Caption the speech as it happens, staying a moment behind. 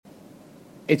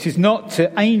It is not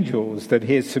to angels that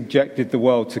he has subjected the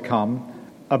world to come,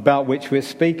 about which we're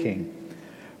speaking.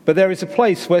 But there is a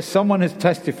place where someone has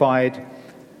testified,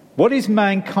 "What is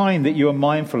mankind that you are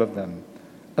mindful of them?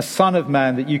 A son of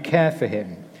man that you care for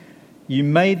him? You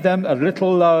made them a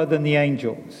little lower than the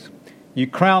angels. You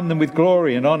crowned them with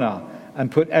glory and honor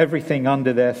and put everything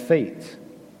under their feet."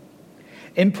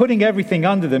 In putting everything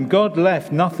under them, God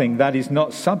left nothing that is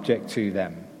not subject to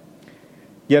them.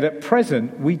 Yet at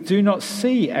present, we do not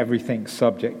see everything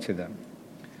subject to them.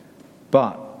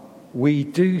 But we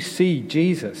do see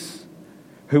Jesus,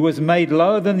 who was made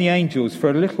lower than the angels for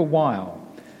a little while,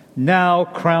 now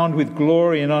crowned with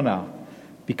glory and honor,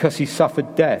 because he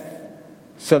suffered death,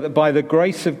 so that by the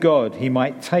grace of God he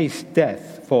might taste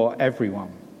death for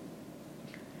everyone.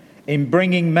 In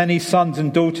bringing many sons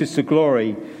and daughters to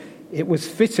glory, it was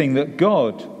fitting that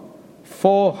God,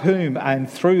 for whom and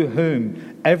through whom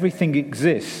everything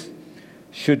exists,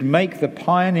 should make the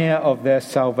pioneer of their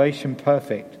salvation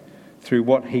perfect through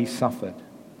what he suffered.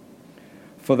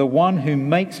 For the one who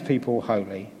makes people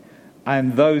holy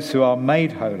and those who are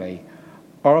made holy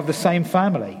are of the same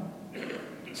family.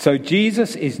 So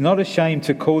Jesus is not ashamed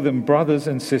to call them brothers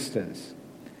and sisters.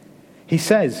 He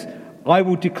says, "I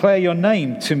will declare your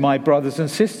name to my brothers and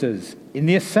sisters. In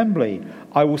the assembly,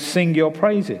 I will sing your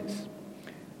praises."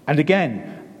 And again,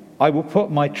 "I will put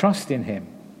my trust in him."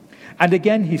 And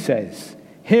again he says,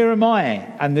 "Here am I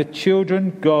and the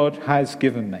children God has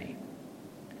given me."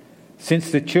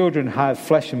 Since the children have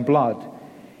flesh and blood,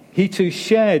 he too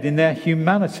shared in their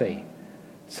humanity,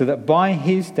 so that by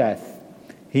his death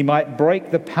he might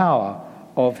break the power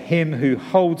of him who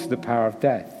holds the power of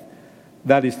death,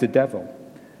 that is the devil,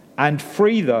 and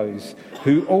free those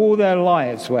who all their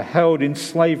lives were held in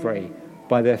slavery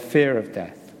by their fear of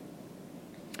death.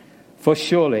 For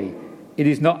surely it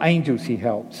is not angels he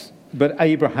helps, but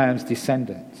Abraham's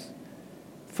descendants.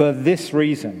 For this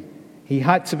reason he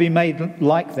had to be made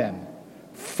like them,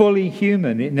 fully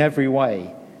human in every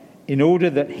way, in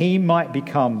order that he might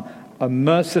become a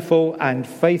merciful and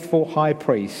faithful high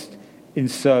priest in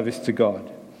service to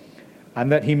God,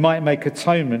 and that he might make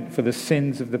atonement for the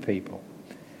sins of the people,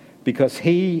 because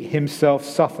he himself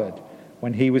suffered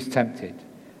when he was tempted,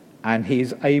 and he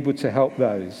is able to help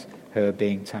those who are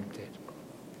being tempted.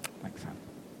 Thanks, Sam.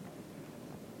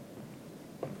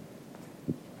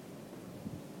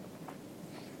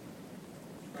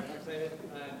 Thanks, David.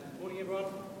 Morning, everyone.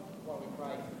 While we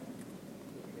pray.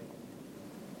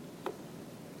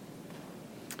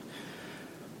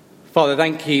 Father,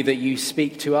 thank you that you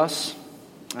speak to us,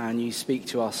 and you speak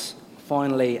to us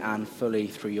finally and fully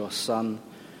through your Son,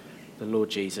 the Lord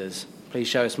Jesus. Please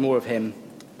show us more of him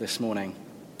this morning.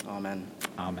 Amen.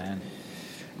 Amen.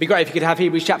 It'd be great if you could have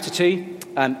Hebrews chapter 2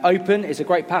 open. It's a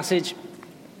great passage.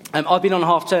 I've been on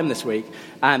half term this week,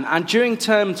 and during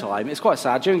term time, it's quite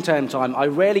sad, during term time I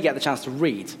rarely get the chance to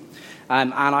read.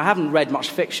 And I haven't read much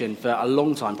fiction for a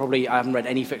long time. Probably I haven't read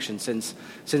any fiction since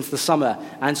the summer.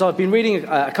 And so I've been reading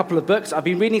a couple of books. I've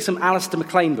been reading some Alistair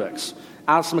MacLean books.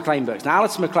 Now,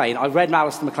 Alistair MacLean, I read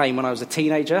Alistair MacLean when I was a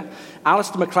teenager.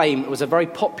 Alistair MacLean was a very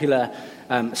popular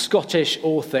Scottish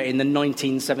author in the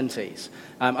 1970s.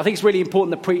 I think it's really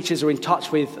important that preachers are in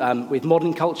touch with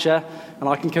modern culture, and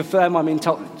I can confirm I'm in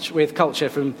touch with culture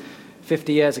from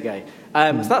 50 years ago.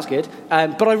 So that's good.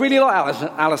 But I really like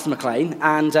Alistair MacLean,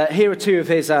 and here are two of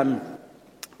his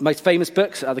most famous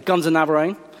books, The Guns of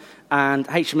Navarone and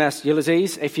HMS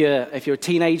Ulysses. If you're a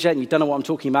teenager and you don't know what I'm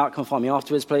talking about, come find me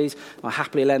afterwards, please. I'll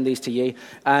happily lend these to you.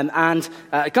 And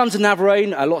Guns of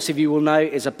Navarone, lots of you will know,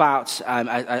 is about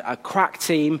a crack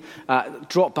team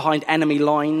dropped behind enemy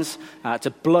lines to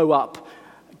blow up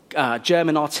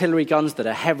German artillery guns that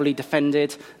are heavily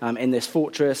defended in this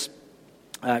fortress.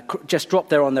 Just dropped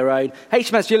there on their own.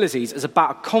 HMS Ulysses is about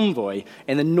a convoy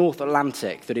in the North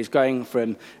Atlantic that is going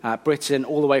from Britain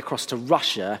all the way across to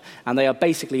Russia, and they are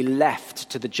basically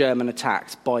left to the German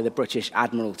attacks by the British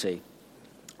Admiralty.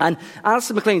 And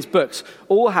Alistair MacLean's books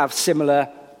all have similar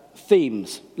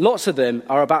themes. Lots of them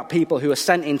are about people who are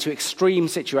sent into extreme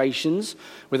situations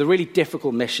with a really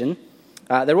difficult mission.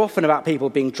 They're often about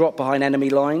people being dropped behind enemy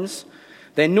lines.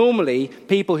 They're normally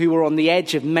people who are on the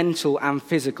edge of mental and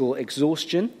physical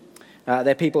exhaustion.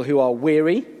 They're people who are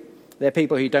weary. They're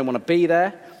people who don't want to be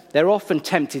there. They're often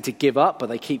tempted to give up, but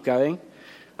they keep going.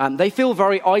 They feel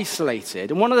very isolated.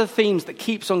 And one of the themes that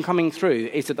keeps on coming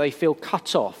through is that they feel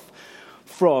cut off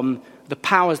from the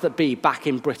powers that be back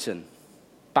in Britain,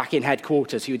 back in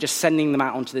headquarters, who are just sending them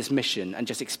out onto this mission and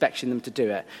just expecting them to do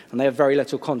it. And they have very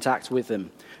little contact with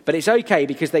them. But it's okay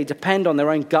because they depend on their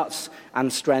own guts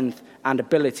and strength and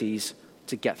abilities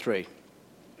to get through.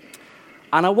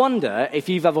 And I wonder if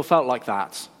you've ever felt like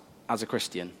that as a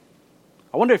Christian?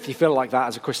 I wonder if you feel like that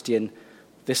as a Christian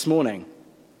this morning.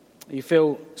 You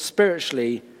feel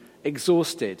spiritually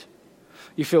exhausted.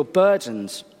 You feel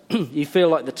burdened. You feel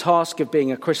like the task of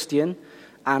being a Christian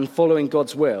and following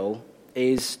God's will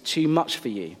is too much for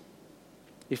you.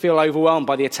 You feel overwhelmed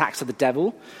by the attacks of the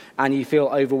devil, and you feel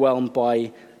overwhelmed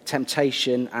by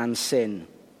temptation and sin.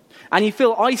 And you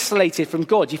feel isolated from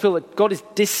God. You feel that God is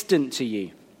distant to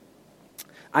you.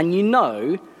 And you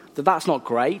know that that's not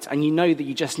great, and you know that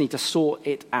you just need to sort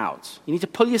it out. You need to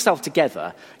pull yourself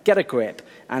together, get a grip,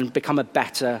 and become a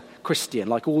better Christian,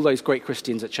 like all those great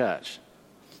Christians at church.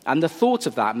 And the thought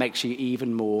of that makes you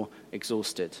even more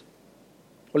exhausted.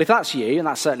 Well, if that's you, and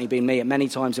that's certainly been me at many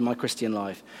times in my Christian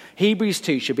life, Hebrews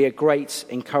 2 should be a great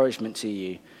encouragement to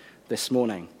you this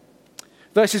morning.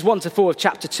 Verses 1 to 4 of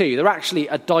chapter 2, they're actually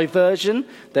a diversion.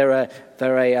 They're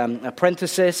a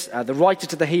parenthesis. The writer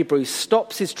to the Hebrews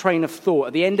stops his train of thought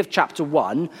at the end of chapter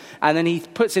 1, and then he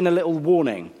puts in a little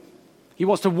warning. He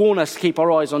wants to warn us to keep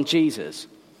our eyes on Jesus.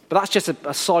 But that's just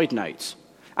a side note.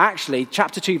 Actually,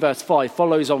 chapter 2, verse 5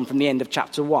 follows on from the end of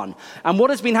chapter 1. And what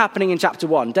has been happening in chapter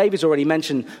 1? David's already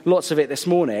mentioned lots of it this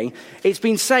morning. It's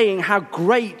been saying how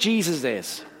great Jesus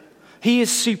is. He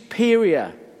is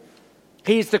superior.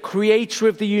 He is the creator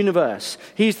of the universe.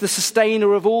 He is the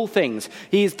sustainer of all things.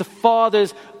 He is the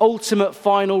Father's ultimate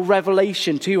final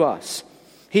revelation to us.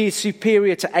 He is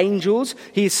superior to angels.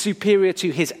 He is superior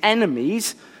to his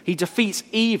enemies. He defeats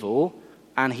evil,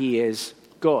 and he is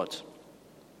God.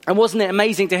 And wasn't it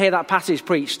amazing to hear that passage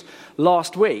preached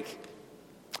last week?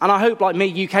 And I hope, like me,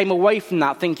 you came away from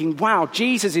that thinking, wow,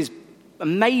 Jesus is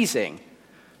amazing.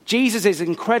 Jesus is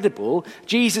incredible.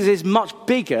 Jesus is much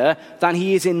bigger than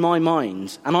he is in my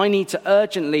mind. And I need to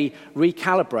urgently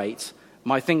recalibrate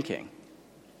my thinking.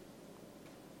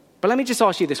 But let me just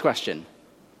ask you this question.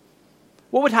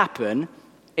 What would happen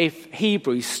if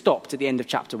Hebrews stopped at the end of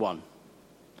chapter 1?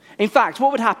 In fact,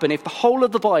 what would happen if the whole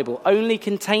of the Bible only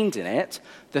contained in it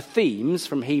the themes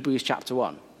from Hebrews chapter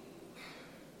 1?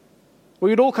 We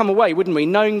would all come away, wouldn't we,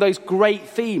 knowing those great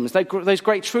themes, those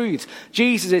great truths.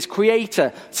 Jesus is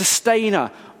creator,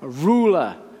 sustainer,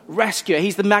 ruler, rescuer.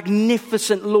 He's the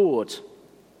magnificent Lord,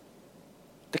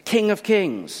 the King of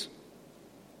Kings.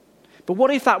 But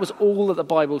what if that was all that the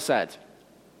Bible said?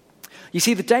 You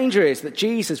see, the danger is that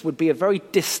Jesus would be a very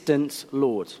distant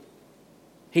Lord.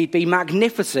 He'd be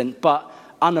magnificent but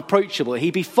unapproachable.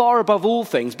 He'd be far above all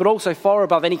things, but also far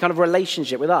above any kind of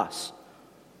relationship with us.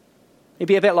 It'd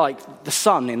be a bit like the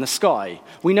sun in the sky.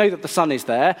 We know that the sun is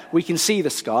there. We can see the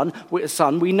sun.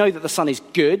 We know that the sun is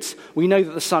good. We know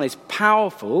that the sun is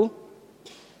powerful.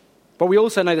 But we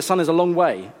also know the sun is a long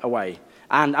way away.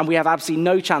 And we have absolutely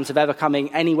no chance of ever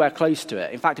coming anywhere close to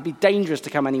it. In fact, it'd be dangerous to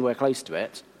come anywhere close to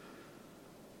it.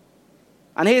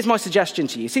 And here's my suggestion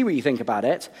to you. See what you think about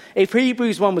it. If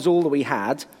Hebrews 1 was all that we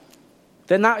had,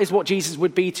 then that is what Jesus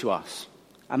would be to us.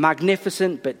 A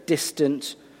magnificent but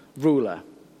distant ruler.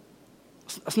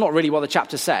 That's not really what the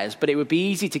chapter says, but it would be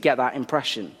easy to get that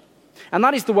impression. And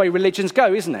that is the way religions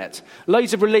go, isn't it?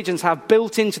 Loads of religions have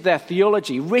built into their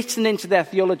theology, written into their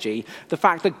theology, the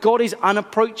fact that God is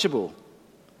unapproachable.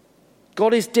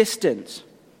 God is distant.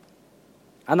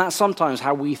 And that's sometimes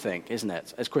how we think, isn't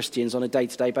it, as Christians on a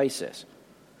day-to-day basis.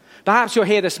 Perhaps you're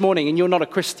here this morning and you're not a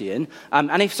Christian,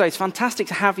 and if so, it's fantastic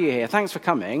to have you here. Thanks for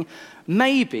coming.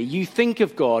 Maybe you think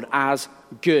of God as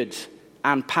good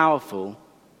and powerful,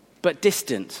 but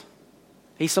distant.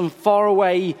 He's some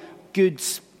faraway, good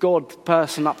God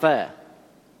person up there.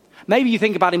 Maybe you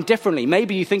think about him differently.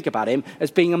 Maybe you think about him as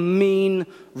being a mean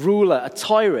ruler, a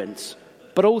tyrant,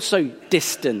 but also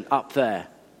distant up there.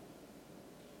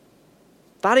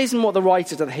 That isn't what the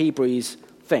writer of the Hebrews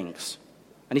thinks.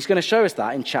 And he's going to show us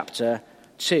that in chapter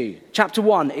 2. Chapter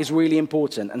 1 is really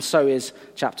important, and so is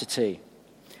chapter 2.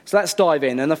 So let's dive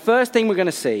in. And the first thing we're going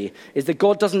to see is that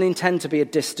God doesn't intend to be a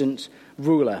distant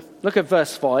ruler. Look at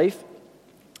verse 5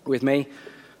 with me.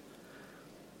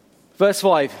 Verse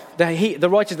 5, the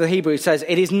writer of the Hebrews says,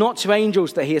 "It is not to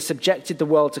angels that he has subjected the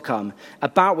world to come,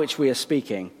 about which we are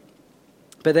speaking.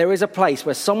 But there is a place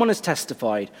where someone has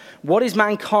testified, what is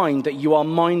mankind that you are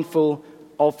mindful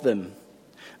of them?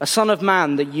 A son of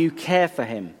man that you care for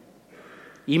him.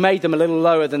 You made them a little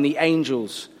lower than the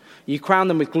angels. You crowned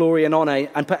them with glory and honor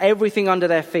and put everything under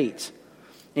their feet.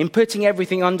 In putting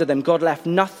everything under them, God left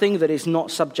nothing that is not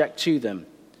subject to them.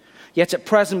 Yet at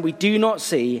present we do not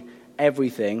see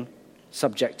everything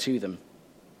subject to them."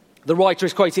 The writer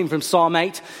is quoting from Psalm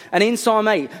 8. And in Psalm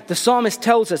 8, the psalmist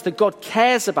tells us that God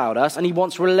cares about us and he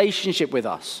wants relationship with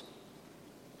us.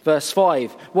 Verse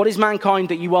 5, "What is mankind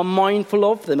that you are mindful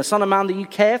of them? A son of man that you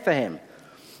care for him."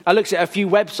 I looked at a few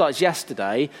websites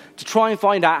yesterday to try and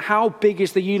find out how big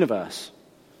is the universe.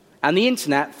 And the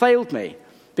internet failed me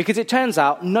because it turns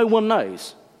out no one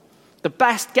knows. The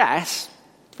best guess,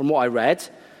 from what I read,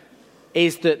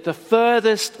 is that the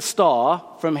furthest star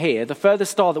from here, the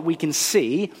furthest star that we can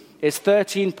see, is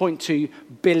 13.2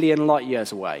 billion light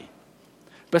years away.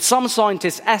 But some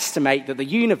scientists estimate that the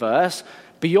universe,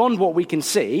 beyond what we can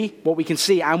see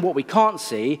and what we can't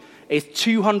see, is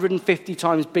 250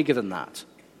 times bigger than that.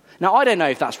 Now, I don't know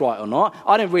if that's right or not.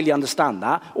 I don't really understand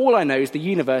that. All I know is the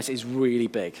universe is really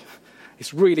big.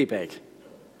 It's really big.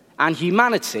 And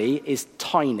humanity is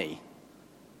tiny.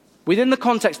 Within the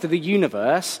context of the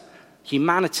universe,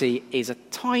 humanity is a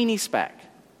tiny speck.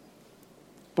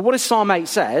 But what does Psalm 8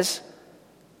 says?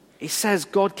 It says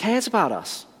God cares about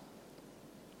us.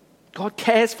 God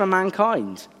cares for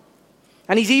mankind.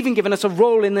 And he's even given us a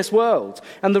role in this world.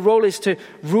 And the role is to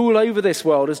rule over this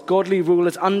world as godly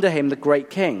rulers under him, the great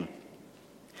king.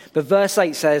 But verse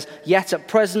 8 says, yet at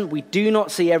present we do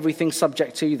not see everything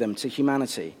subject to them, to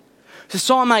humanity. So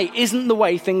Psalm 8 isn't the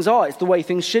way things are, it's the way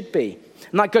things should be.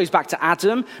 And that goes back to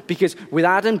Adam, because with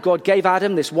Adam, God gave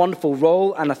Adam this wonderful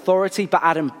role and authority, but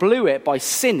Adam blew it by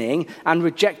sinning and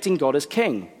rejecting God as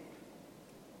king.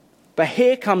 But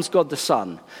here comes God the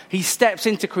Son. He steps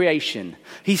into creation.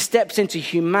 He steps into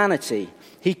humanity.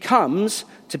 He comes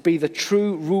to be the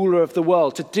true ruler of the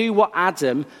world, to do what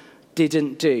Adam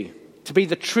didn't do, to be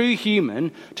the true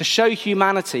human, to show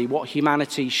humanity what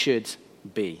humanity should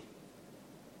be.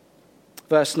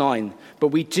 Verse 9, but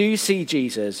we do see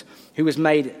Jesus, who was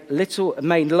made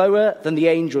lower than the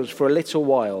angels for a little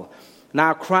while,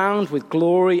 now crowned with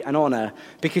glory and honor,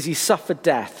 because he suffered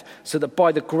death, so that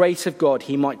by the grace of God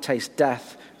he might taste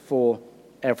death for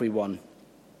everyone.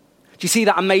 Do you see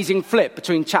that amazing flip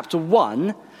between chapter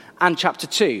 1 and chapter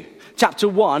 2? Chapter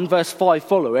 1, verse 5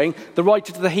 following, the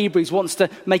writer to the Hebrews wants to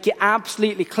make it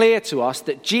absolutely clear to us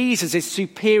that Jesus is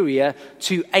superior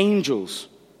to angels.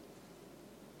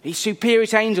 He's superior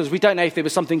to angels. We don't know if there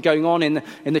was something going on in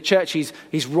the church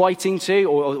he's writing to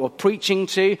or preaching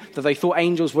to, that they thought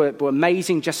angels were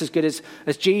amazing, just as good as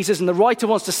Jesus. And the writer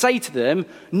wants to say to them,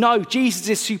 no, Jesus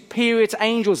is superior to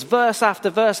angels. Verse after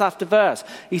verse after verse.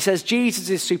 He says Jesus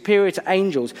is superior to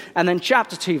angels. And then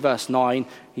chapter 2, verse 9,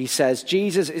 he says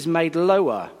Jesus is made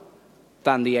lower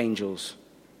than the angels.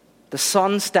 The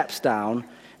Son steps down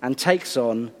and takes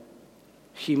on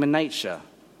human nature.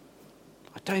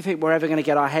 I don't think we're ever going to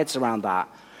get our heads around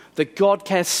that. That God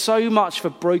cares so much for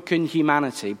broken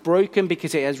humanity, broken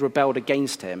because it has rebelled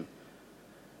against him,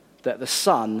 that the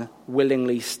Son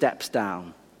willingly steps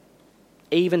down,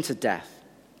 even to death.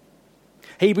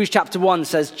 Hebrews chapter 1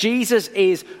 says, Jesus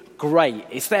is great.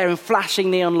 It's there in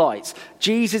flashing neon lights.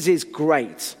 Jesus is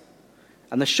great.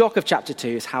 And the shock of chapter 2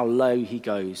 is how low he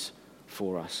goes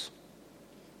for us.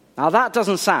 Now that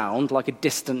doesn't sound like a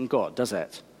distant God, does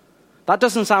it? That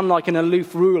doesn't sound like an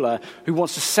aloof ruler who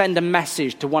wants to send a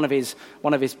message to one of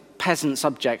his peasant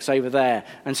subjects over there,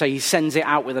 and so he sends it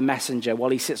out with a messenger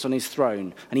while he sits on his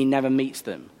throne and he never meets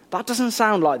them. That doesn't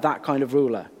sound like that kind of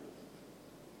ruler.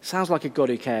 It sounds like a God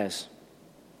who cares.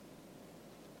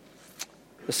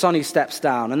 The Son who steps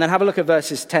down. And then have a look at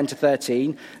verses 10 to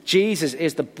 13. Jesus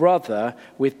is the brother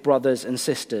with brothers and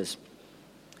sisters.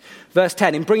 Verse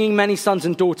 10, in bringing many sons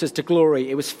and daughters to glory,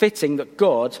 it was fitting that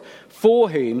God, for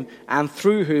whom and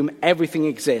through whom everything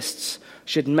exists,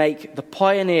 should make the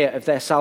pioneer of their salvation